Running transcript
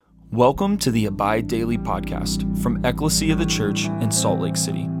Welcome to the Abide Daily podcast from Ecclesia the Church in Salt Lake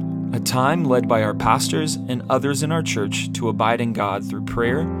City, a time led by our pastors and others in our church to abide in God through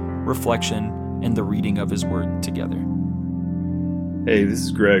prayer, reflection, and the reading of His Word together. Hey, this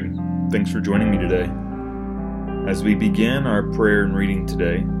is Greg. Thanks for joining me today. As we begin our prayer and reading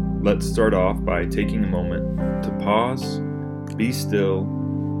today, let's start off by taking a moment to pause, be still,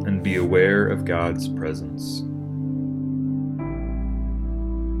 and be aware of God's presence.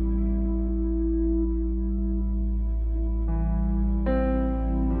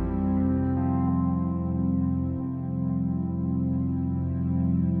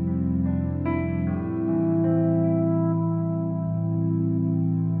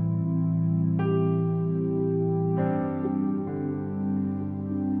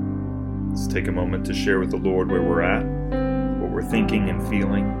 Let's take a moment to share with the Lord where we're at, what we're thinking and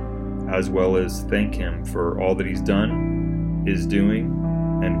feeling, as well as thank Him for all that He's done, is doing,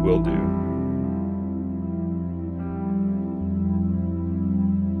 and will do.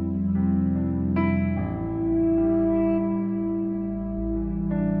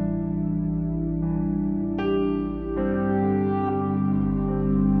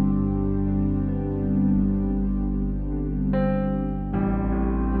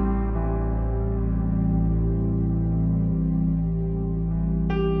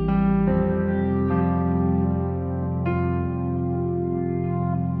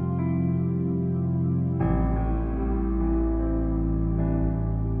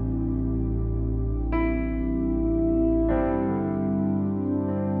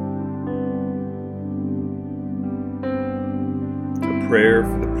 Prayer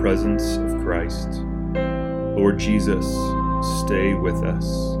for the presence of Christ. Lord Jesus, stay with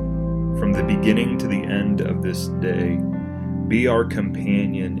us. From the beginning to the end of this day, be our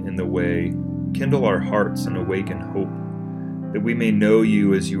companion in the way, kindle our hearts and awaken hope, that we may know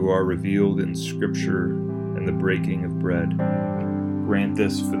You as You are revealed in Scripture and the breaking of bread. Grant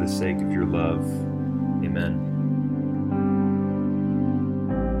this for the sake of Your love. Amen.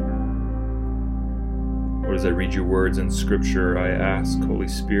 Lord, as I read Your words in Scripture, I ask, Holy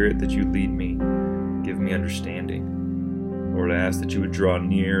Spirit, that You lead me, give me understanding. Lord, I ask that You would draw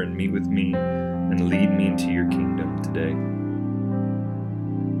near and meet with me and lead me into Your kingdom today.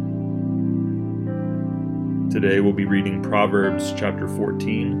 Today we'll be reading Proverbs chapter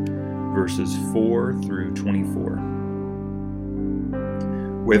 14, verses 4 through 24.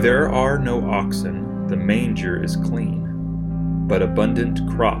 Where there are no oxen, the manger is clean, but abundant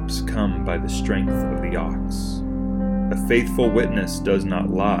crops come by the strength of the ox. A faithful witness does not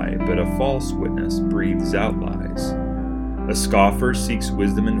lie, but a false witness breathes out lies. A scoffer seeks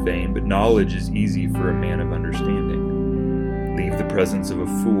wisdom in vain, but knowledge is easy for a man of understanding. Leave the presence of a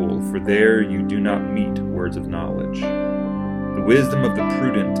fool, for there you do not meet words of knowledge. The wisdom of the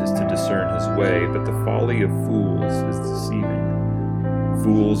prudent is to discern his way, but the folly of fools is deceiving.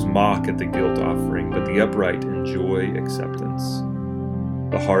 Fools mock at the guilt offering, but the upright enjoy acceptance.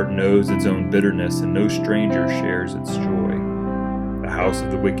 The heart knows its own bitterness, and no stranger shares its joy. The house of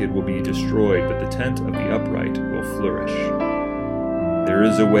the wicked will be destroyed, but the tent of the upright will flourish. There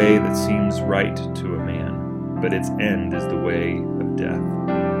is a way that seems right to a man, but its end is the way of death.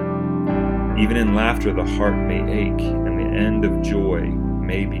 Even in laughter the heart may ache, and the end of joy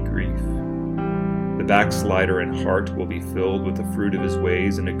may be grief. The backslider in heart will be filled with the fruit of his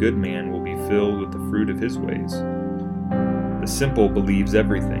ways, and a good man will be filled with the fruit of his ways. The simple believes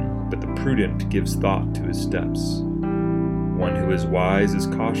everything, but the prudent gives thought to his steps. One who is wise is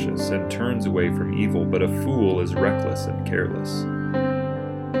cautious and turns away from evil, but a fool is reckless and careless.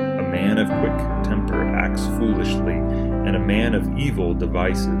 A man of quick temper acts foolishly, and a man of evil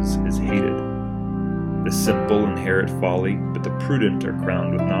devices is hated. The simple inherit folly, but the prudent are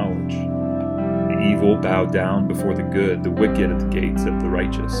crowned with knowledge. The evil bow down before the good, the wicked at the gates of the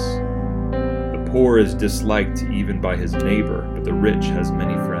righteous. The poor is disliked even by his neighbor, but the rich has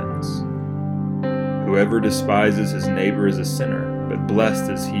many friends. Whoever despises his neighbor is a sinner, but blessed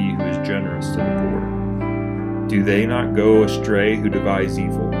is he who is generous to the poor. Do they not go astray who devise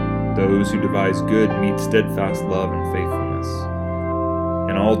evil? Those who devise good meet steadfast love and faithfulness.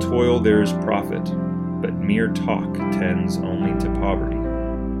 In all toil there is profit, but mere talk tends only to poverty.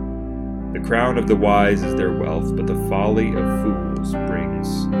 The crown of the wise is their wealth, but the folly of fools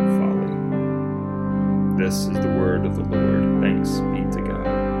brings folly. This is the word of the Lord. Thanks be to God.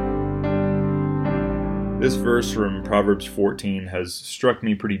 This verse from Proverbs 14 has struck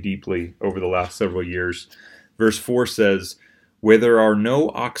me pretty deeply over the last several years. Verse 4 says, "Where there are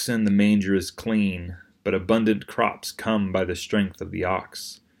no oxen, the manger is clean, but abundant crops come by the strength of the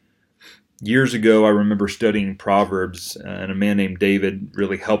ox." Years ago, I remember studying Proverbs, and a man named David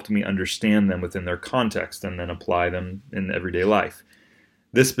really helped me understand them within their context and then apply them in everyday life.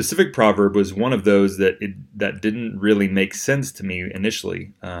 This specific proverb was one of those that didn't really make sense to me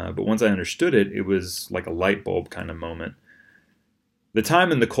initially, but once I understood it, it was like a light bulb kind of moment. The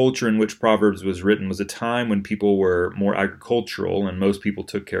time and the culture in which Proverbs was written was a time when people were more agricultural and most people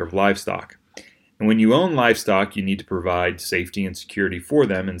took care of livestock. And when you own livestock, you need to provide safety and security for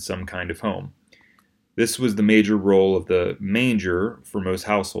them in some kind of home. This was the major role of the manger for most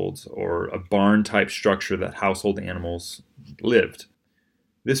households, or a barn-type structure that household animals lived.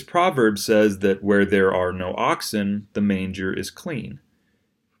 This proverb says that where there are no oxen, the manger is clean.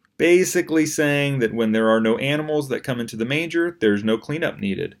 Basically saying that when there are no animals that come into the manger, there's no cleanup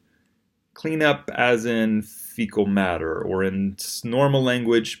needed. Cleanup as in fecal matter, or in normal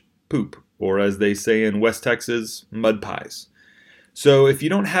language, poop, or as they say in West Texas, mud pies. So if you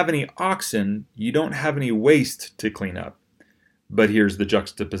don't have any oxen, you don't have any waste to clean up. But here's the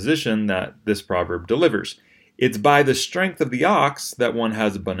juxtaposition that this proverb delivers. It's by the strength of the ox that one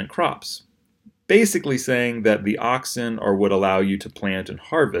has abundant crops. Basically saying that the oxen are what allow you to plant and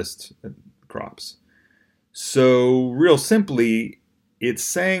harvest crops. So real simply, it's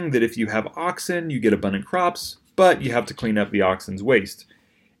saying that if you have oxen, you get abundant crops, but you have to clean up the oxen's waste.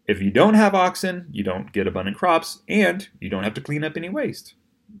 If you don't have oxen, you don't get abundant crops, and you don't have to clean up any waste.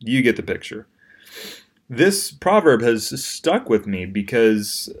 You get the picture. This proverb has stuck with me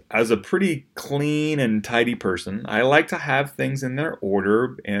because as a pretty clean and tidy person, I like to have things in their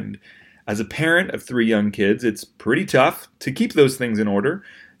order, and as a parent of 3 young kids, it's pretty tough to keep those things in order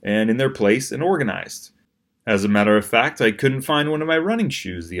and in their place and organized. As a matter of fact, I couldn't find one of my running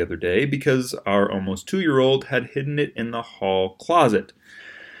shoes the other day because our almost 2-year-old had hidden it in the hall closet.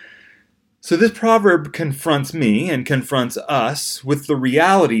 So this proverb confronts me and confronts us with the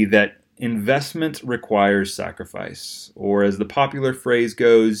reality that investment requires sacrifice, or as the popular phrase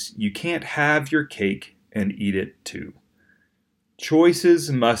goes, you can't have your cake and eat it too.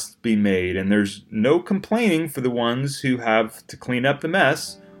 Choices must be made, and there's no complaining for the ones who have to clean up the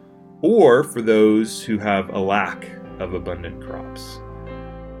mess, or for those who have a lack of abundant crops.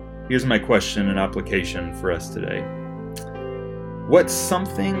 Here's my question and application for us today. What's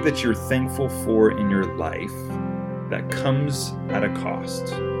something that you're thankful for in your life that comes at a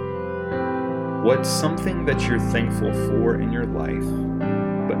cost? What's something that you're thankful for in your life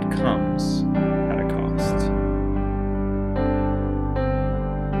but comes at a cost?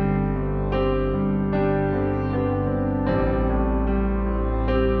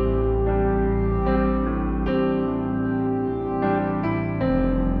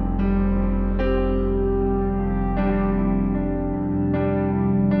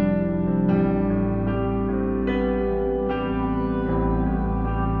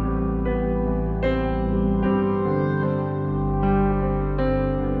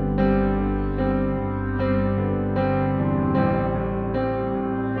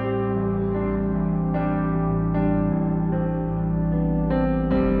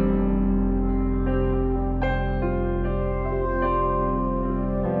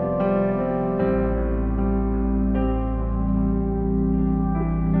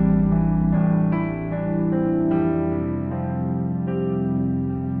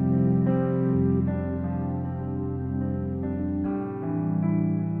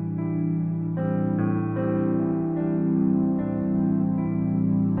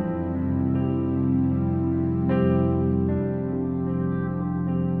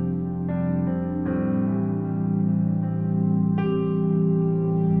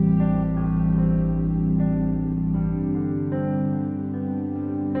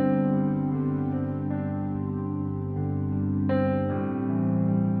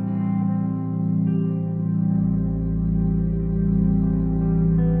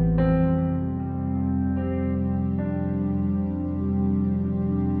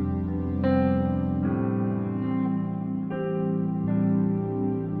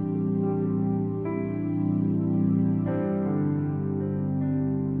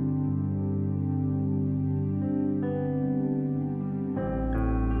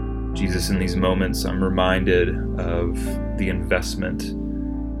 Jesus, in these moments, I'm reminded of the investment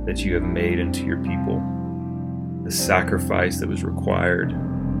that you have made into your people, the sacrifice that was required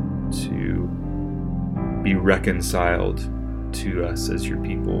to be reconciled to us as your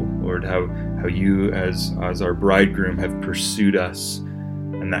people. Lord, how you as our bridegroom have pursued us,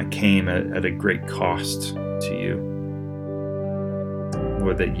 and that came at a great cost to you.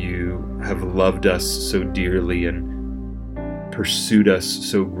 Lord, that you have loved us so dearly and pursued us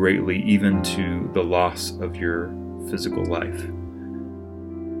so greatly, even to the loss of your physical life.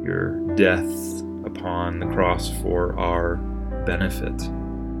 your death upon the cross for our benefit.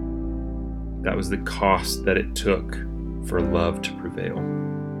 That was the cost that it took for love to prevail,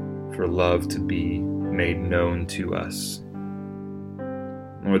 for love to be made known to us.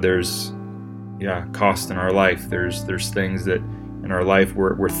 Lord, there's cost in our life. There's things that in our life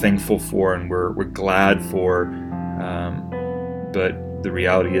we're thankful for and we're glad for, but the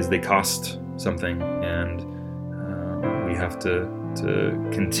reality is they cost something, and we have to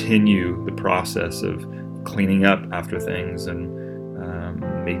continue the process of cleaning up after things and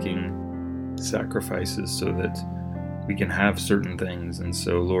making sacrifices so that we can have certain things. And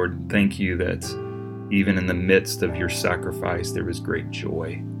so, Lord, thank you that even in the midst of your sacrifice, there was great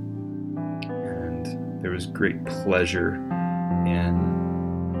joy and there was great pleasure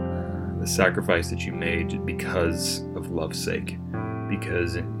in the sacrifice that you made because of love's sake,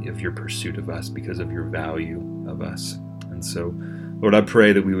 because of your pursuit of us, because of your value of us. And so, Lord, I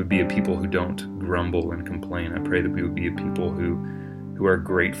pray that we would be a people who don't grumble and complain. I pray that we would be a people who are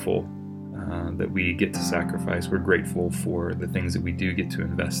grateful that we get to sacrifice. We're grateful for the things that we do get to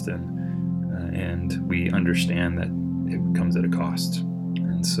invest in, and we understand that it comes at a cost.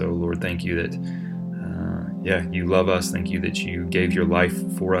 And so, Lord, thank you that you love us. Thank you that you gave your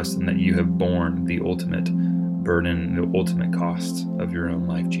life for us and that you have borne the ultimate burden, the ultimate cost of your own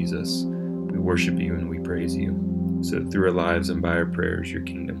life, Jesus. We worship you and we praise you, so that through our lives and by our prayers, your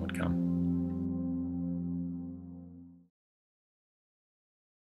kingdom would come.